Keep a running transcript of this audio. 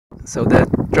So the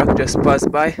truck just passed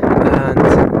by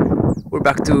and we're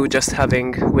back to just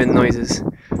having wind noises.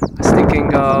 I was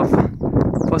thinking of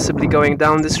possibly going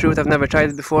down this route. I've never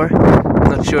tried it before.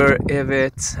 I'm not sure if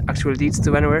it actually leads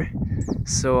to anywhere,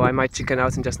 so I might chicken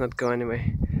out and just not go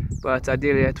anyway. But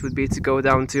ideally it would be to go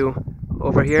down to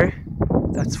over here.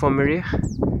 That's Fontmirail.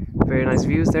 Very nice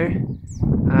views there.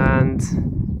 And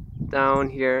down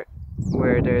here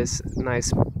where there's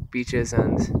nice beaches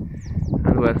and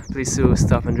well, please do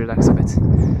stop and relax a bit.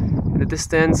 In the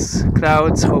distance,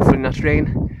 clouds, hopefully not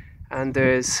rain, and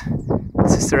there's the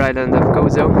sister island of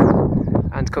Gozo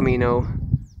and Comino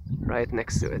right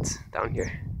next to it down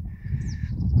here.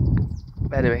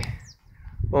 But anyway,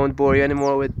 won't bore you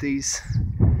anymore with this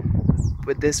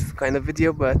kind of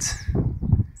video, but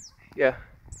yeah,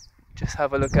 just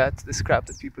have a look at the scrap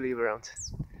that people leave around,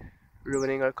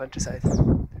 ruining our countryside.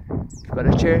 You've got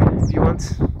a chair if you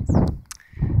want.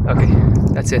 Okay,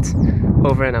 that's it.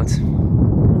 Over and out.